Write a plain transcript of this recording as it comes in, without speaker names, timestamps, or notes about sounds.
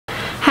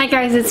Hi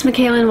guys, it's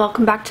Machaela and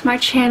welcome back to my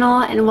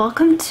channel and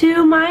welcome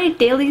to my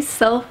daily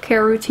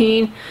self-care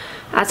routine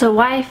as a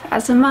wife,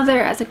 as a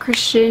mother, as a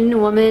Christian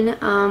woman.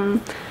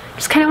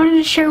 Just kind of wanted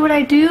to share what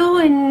I do,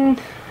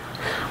 and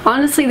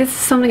honestly this is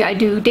something I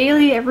do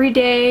daily, every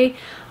day.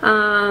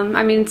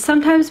 I mean,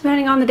 sometimes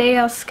depending on the day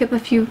I'll skip a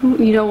few,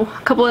 a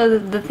couple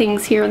of the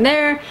things here and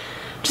there.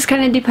 Just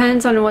kind of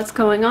depends on what's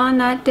going on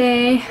that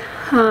day.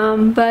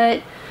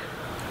 But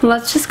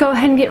let's just go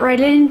ahead and get right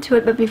into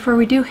it. But before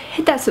we do,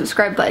 hit that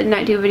subscribe button.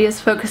 I do videos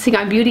focusing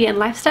on beauty and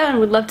lifestyle and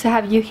would love to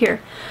have you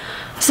here.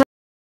 So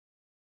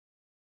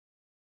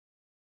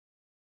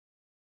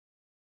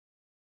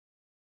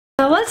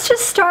let's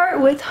just start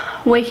with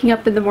waking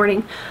up in the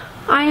morning.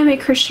 I am a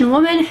Christian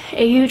woman.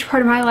 A huge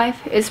part of my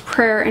life is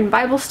prayer and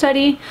Bible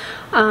study.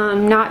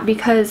 Not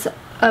because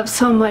of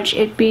so much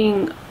it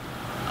being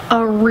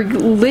a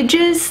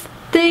religious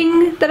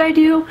thing that I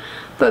do,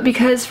 but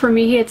because for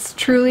me it's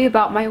truly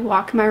about my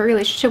walk, my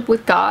relationship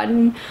with God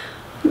and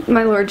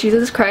my Lord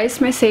Jesus Christ,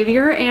 my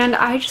Savior. And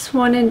I just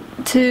wanted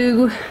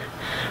to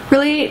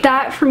really,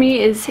 that for me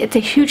it's a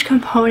huge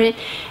component,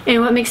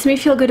 and what makes me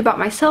feel good about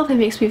myself, it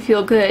makes me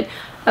feel good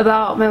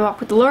about my walk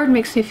with the Lord,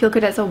 makes me feel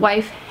good as a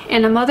wife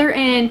and a mother.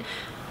 And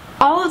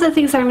all of the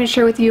things that I'm going to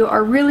share with you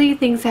are really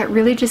things that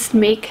really just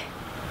make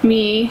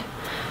me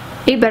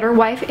a better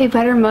wife, a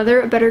better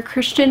mother, a better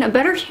Christian, a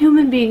better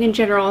human being in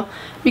general,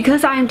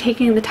 because I am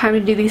taking the time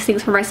to do these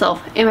things for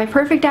myself. Am I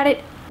perfect at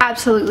it?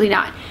 Absolutely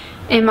not.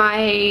 Am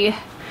I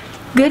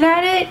good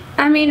at it?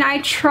 I mean,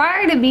 I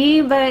try to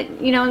be,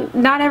 but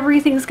not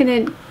everything's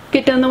gonna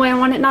get done the way I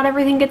want it. Not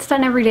everything gets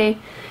done every day.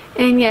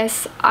 And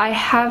yes, I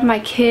have my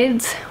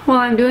kids while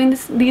I'm doing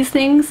these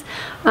things.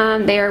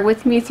 They are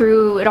with me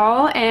through it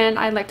all, and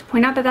I'd like to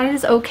point out that that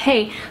is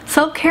okay.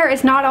 Self-care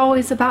is not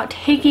always about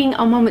taking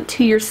a moment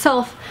to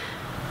yourself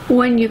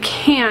when you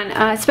can,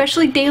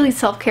 especially daily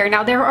self-care.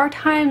 Now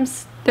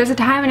there's a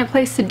time and a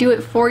place to do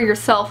it for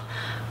yourself,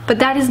 but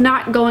that is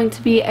not going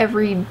to be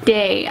every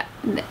day.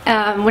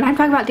 When I'm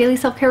talking about daily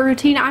self-care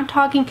routine, I'm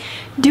talking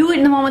do it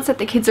in the moments that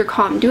the kids are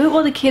calm. Do it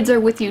while the kids are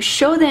with you.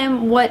 Show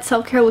them what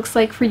self-care looks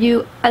like for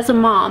you as a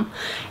mom,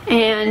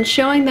 and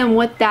showing them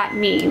what that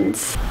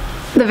means.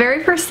 The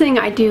very first thing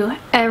I do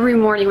every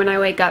morning when I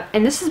wake up,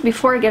 and this is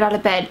before I get out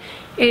of bed,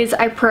 is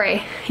I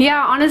pray.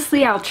 Yeah,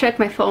 honestly, I'll check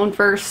my phone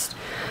first,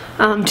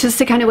 just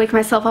to kind of wake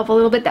myself up a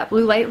little bit. That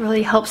blue light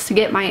really helps to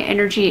get my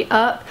energy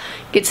up,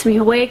 gets me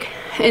awake,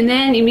 and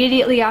then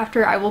immediately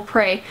after I will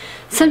pray.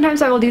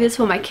 Sometimes I will do this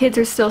while my kids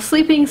are still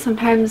sleeping.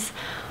 Sometimes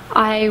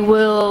I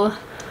will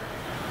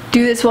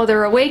do this while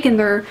they're awake and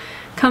they're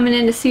coming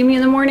in to see me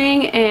in the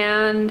morning,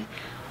 and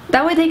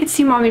that way they can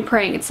see mommy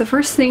praying. It's the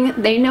first thing.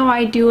 They know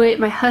I do it.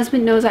 My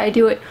husband knows I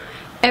do it.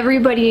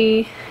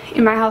 Everybody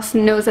in my house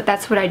knows that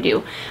that's what I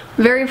do.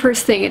 Very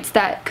first thing, it's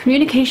that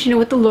communication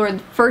with the Lord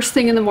first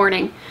thing in the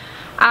morning.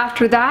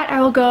 After that,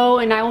 I will go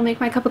and I will make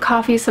my cup of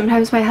coffee.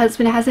 Sometimes my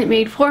husband has it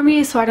made for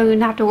me, so I don't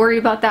even have to worry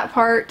about that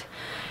part.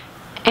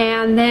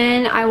 And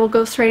then I will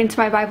go straight into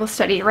my Bible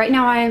study. Right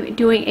now I'm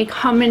doing a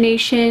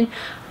combination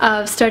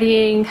of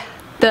studying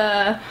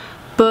the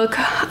book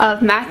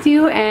of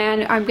Matthew,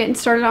 and I'm getting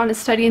started on a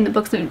study in the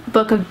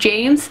book of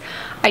James.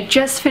 I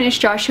just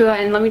finished Joshua,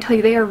 and let me tell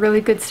you, they are really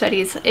good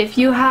studies. If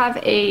you have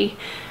a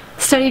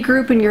study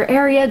group in your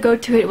area, go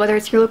to it, whether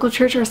it's your local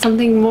church or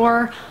something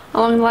more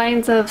along the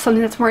lines of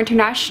something that's more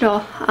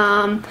international.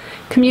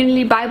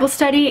 Community Bible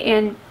Study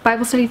and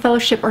Bible Study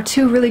Fellowship are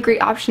two really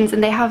great options,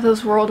 and they have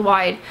those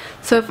worldwide.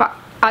 So if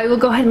I will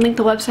go ahead and link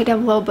the website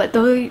down below, but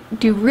they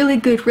do really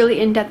good, really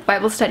in-depth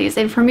Bible studies.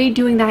 And for me,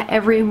 doing that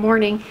every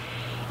morning,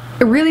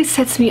 it really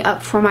sets me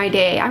up for my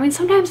day. I mean,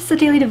 sometimes it's a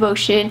daily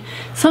devotion,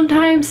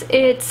 sometimes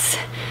it's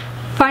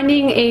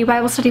finding a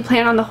Bible study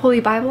plan on the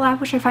Holy Bible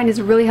app, which I find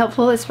is really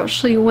helpful,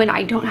 especially when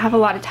I don't have a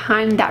lot of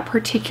time that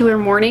particular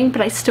morning, but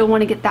I still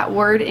want to get that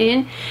word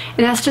in.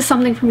 And that's just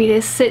something for me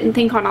to sit and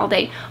think on all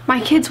day. My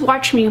kids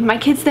watch me. My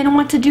kids, they don't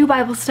want to do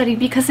Bible study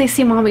because they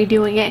see mommy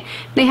doing it.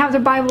 They have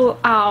their Bible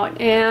out,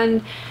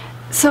 and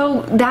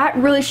so that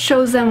really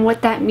shows them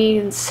what that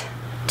means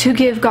to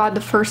give God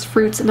the first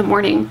fruits in the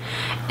morning.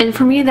 And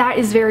for me, that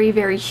is very,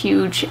 very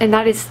huge, and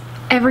that is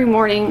every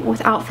morning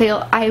without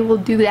fail. I will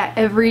do that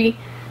every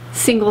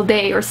single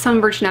day, or some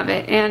version of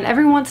it, and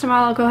every once in a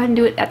while I'll go ahead and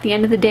do it at the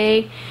end of the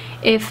day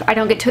if I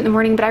don't get to it in the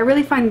morning. But I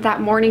really find that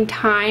morning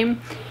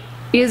time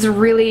is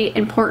really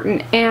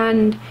important,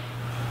 and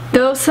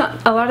though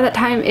a lot of that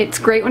time it's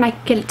great when I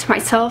get it to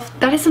myself,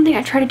 that is something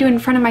I try to do in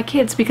front of my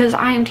kids, because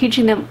I am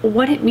teaching them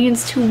what it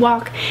means to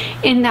walk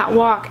in that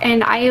walk.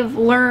 And I have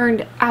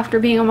learned after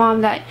being a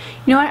mom that,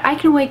 you know what, I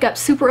can wake up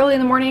super early in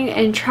the morning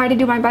and try to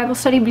do my Bible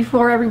study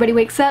before everybody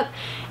wakes up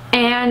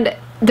and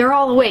they're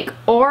all awake,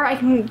 or I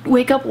can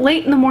wake up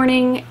late in the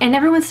morning and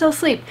everyone's still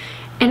asleep.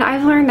 And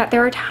I've learned that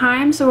there are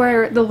times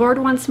where the Lord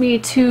wants me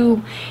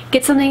to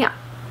get something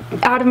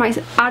out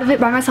of it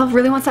by myself,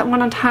 really wants that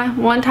one time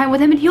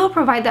with him, and he will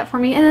provide that for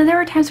me. And then there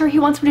are times where he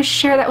wants me to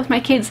share that with my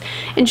kids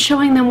and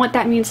showing them what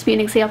that means to be an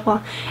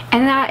example.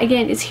 And that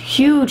again is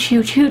huge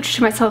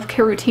to my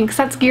self-care routine, because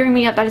that's gearing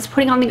me up. That is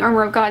putting on the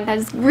armor of God. That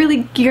is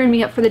really gearing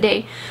me up for the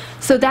day.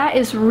 So that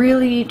is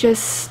really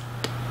just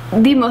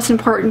the most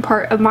important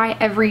part of my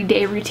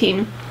everyday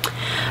routine.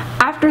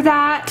 After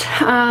that,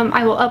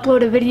 I will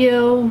upload a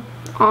video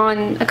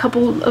on a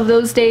couple of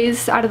those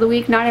days out of the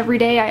week. Not every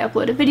day I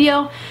upload a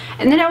video,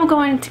 and then I will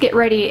go in to get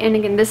ready. And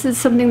again, this is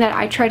something that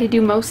I try to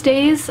do most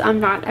days.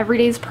 Not every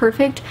day is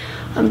perfect,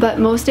 but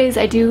most days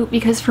I do,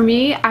 because for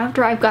me,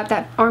 after I've got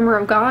that armor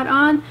of God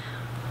on,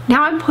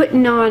 now I'm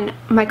putting on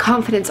my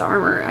confidence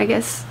armor, I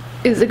guess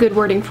is a good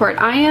wording for it.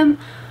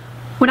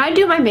 When I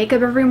do my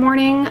makeup every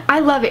morning, I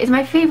love it. It's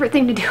my favorite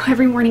thing to do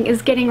every morning,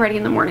 is getting ready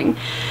in the morning.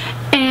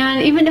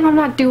 And even if I'm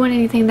not doing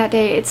anything that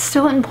day, it's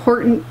still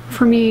important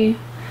for me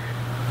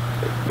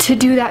to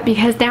do that,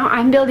 because now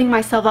I'm building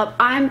myself up.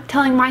 I'm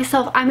telling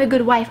myself I'm a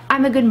good wife,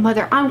 I'm a good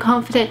mother, I'm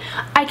confident,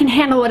 I can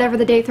handle whatever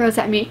the day throws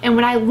at me. And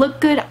when I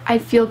look good, I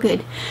feel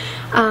good.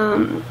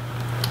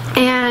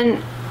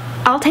 And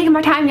I'll take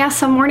my time. Yes,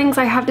 some mornings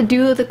I have to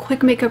do the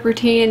quick makeup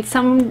routine.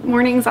 Some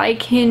mornings I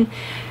can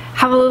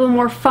have a little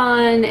more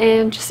fun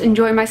and just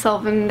enjoy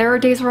myself, and there are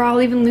days where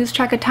I'll even lose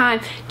track of time.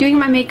 Doing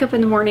my makeup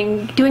in the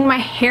morning, doing my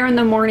hair in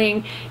the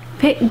morning,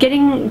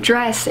 getting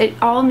dressed, it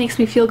all makes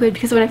me feel good,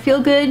 because when I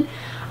feel good,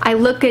 I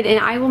look good, and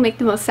I will make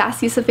the most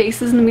sassiest of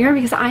faces in the mirror,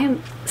 because I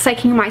am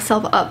psyching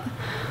myself up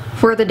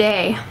for the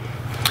day.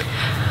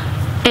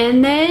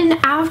 And then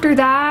after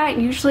that,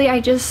 usually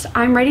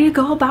I'm ready to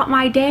go about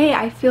my day.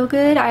 I feel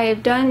good.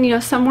 I've done, you know,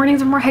 some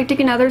mornings are more hectic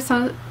than others.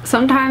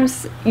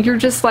 Sometimes you're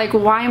just like,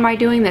 why am I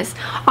doing this?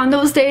 On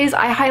those days,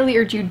 I highly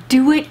urge you,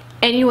 do it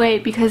anyway,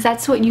 because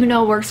that's what you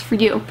know works for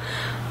you.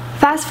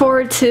 Fast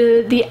forward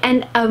to the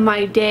end of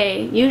my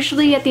day.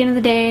 Usually at the end of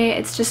the day,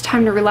 it's just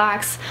time to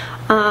relax.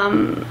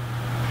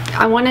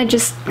 I want to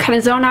just kind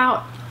of zone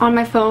out on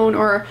my phone,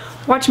 or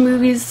watch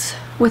movies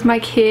with my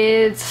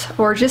kids,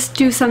 or just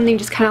do something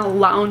just kind of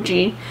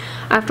loungy.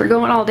 After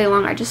going all day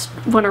long, I just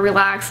want to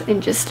relax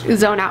and just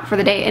zone out for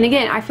the day. And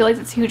again, I feel like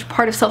that's a huge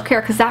part of self-care,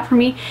 because that for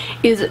me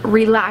is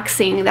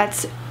relaxing.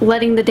 That's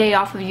letting the day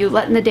off of you,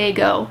 letting the day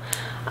go.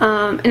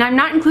 And I'm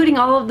not including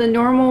all of the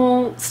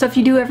normal stuff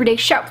you do every day.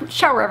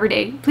 Shower every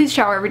day. Please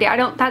shower every day.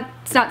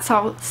 That's not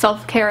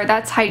self-care,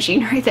 that's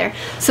hygiene right there.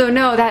 So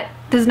no, that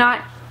is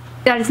not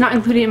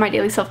included in my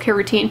daily self-care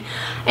routine.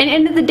 And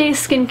end of the day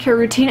skincare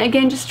routine,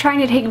 again, just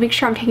trying to make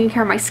sure I'm taking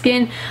care of my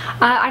skin.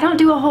 I don't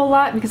do a whole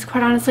lot, because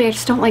quite honestly, I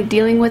just don't like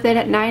dealing with it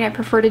at night. I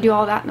prefer to do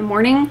all that in the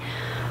morning.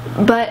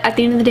 But at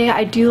the end of the day,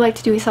 I do like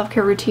to do a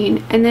self-care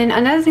routine. And then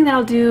another thing that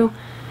I'll do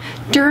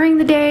during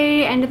the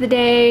day, end of the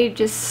day,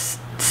 just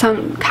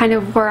some kind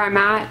of where I'm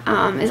at,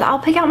 is I'll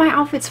pick out my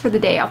outfits for the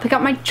day. I'll pick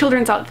out my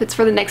children's outfits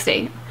for the next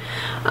day.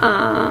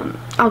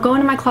 I'll go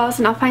into my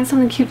closet and I'll find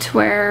something cute to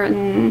wear,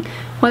 and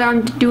whether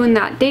I'm doing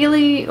that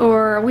daily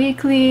or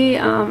weekly,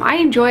 I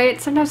enjoy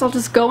it. Sometimes I'll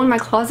just go in my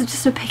closet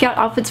just to pick out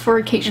outfits for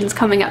occasions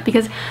coming up,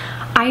 because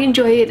I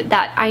enjoy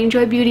that. I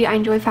enjoy beauty, I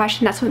enjoy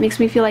fashion. That's what makes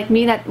me feel like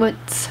me.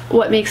 That's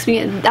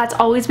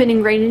always been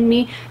ingrained in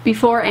me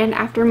before and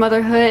after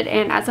motherhood,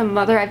 and as a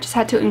mother I've just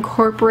had to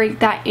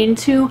incorporate that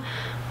into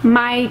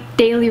my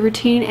daily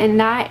routine, and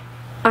that,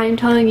 I'm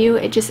telling you,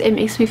 it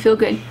makes me feel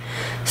good.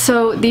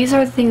 So these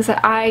are the things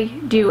that I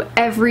do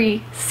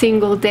every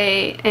single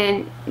day,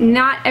 and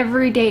not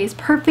every day is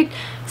perfect.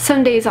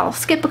 Some days I'll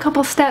skip a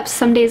couple steps,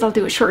 some days I'll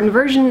do a shortened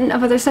version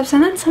of other steps,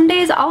 and then some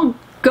days I'll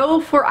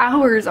go for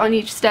hours on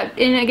each step.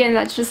 And again,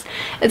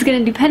 it's going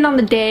to depend on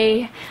the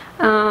day.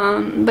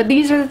 But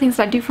these are the things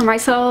that I do for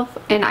myself,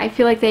 and I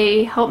feel like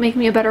they help make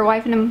me a better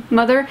wife and a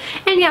mother.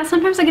 And yeah,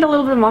 sometimes I get a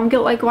little bit of mom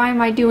guilt, like, why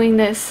am I doing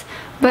this?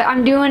 But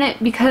I'm doing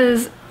it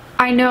because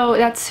I know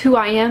that's who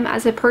I am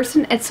as a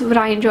person. It's what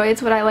I enjoy,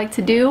 it's what I like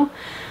to do.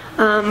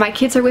 My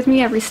kids are with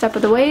me every step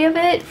of the way of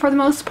it, for the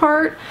most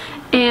part,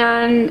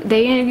 and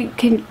they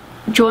can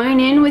join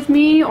in with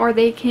me, or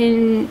they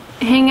can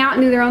hang out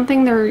and do their own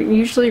thing. They're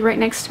usually right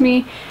next to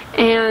me,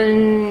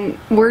 and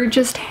we're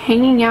just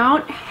hanging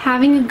out,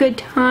 having a good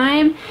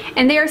time,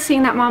 and they are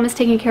seeing that mom is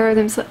taking care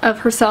of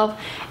herself,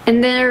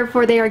 and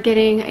therefore they are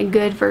getting a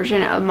good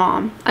version of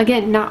mom.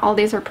 Again, not all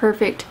days are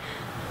perfect,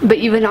 but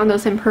even on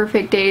those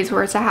imperfect days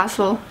where it's a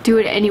hassle, do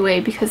it anyway,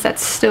 because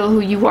that's still who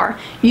you are.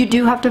 You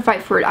do have to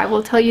fight for it. I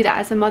will tell you that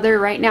as a mother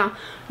right now.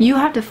 You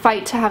have to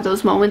fight to have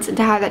those moments and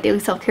to have that daily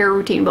self-care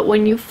routine. But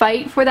when you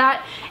fight for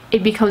that,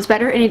 it becomes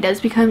better, and it does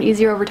become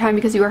easier over time,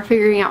 because you are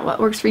figuring out what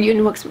works for you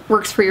and what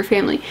works for your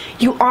family.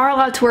 You are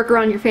allowed to work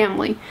around your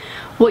family.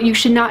 What you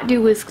should not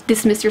do is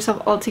dismiss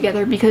yourself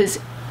altogether, because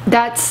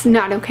that's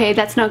not okay.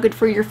 That's not good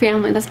for your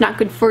family. That's not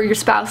good for your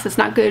spouse. That's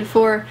not good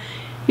for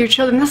your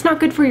children. That's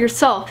not good for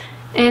yourself.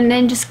 And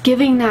then just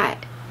giving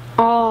that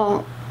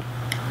all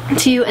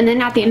to you, and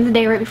then at the end of the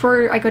day, right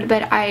before I go to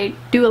bed, I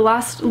do a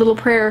last little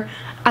prayer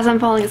as I'm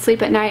falling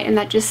asleep at night, and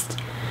that just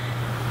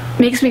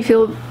makes me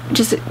feel,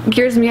 just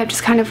gears me up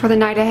just kind of for the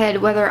night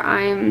ahead, whether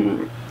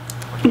I'm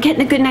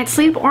getting a good night's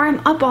sleep, or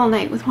I'm up all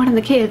night with one of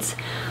the kids,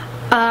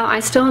 I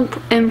still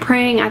am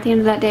praying at the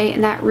end of that day,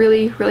 and that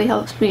really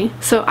helps me.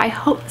 So I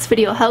hope this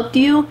video helped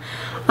you.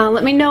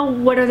 Let me know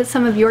what are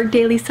some of your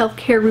daily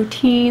self-care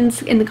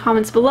routines in the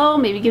comments below.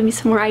 Maybe give me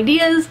some more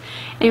ideas.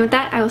 And with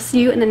that, I will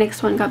see you in the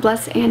next one. God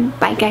bless, and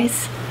bye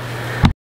guys.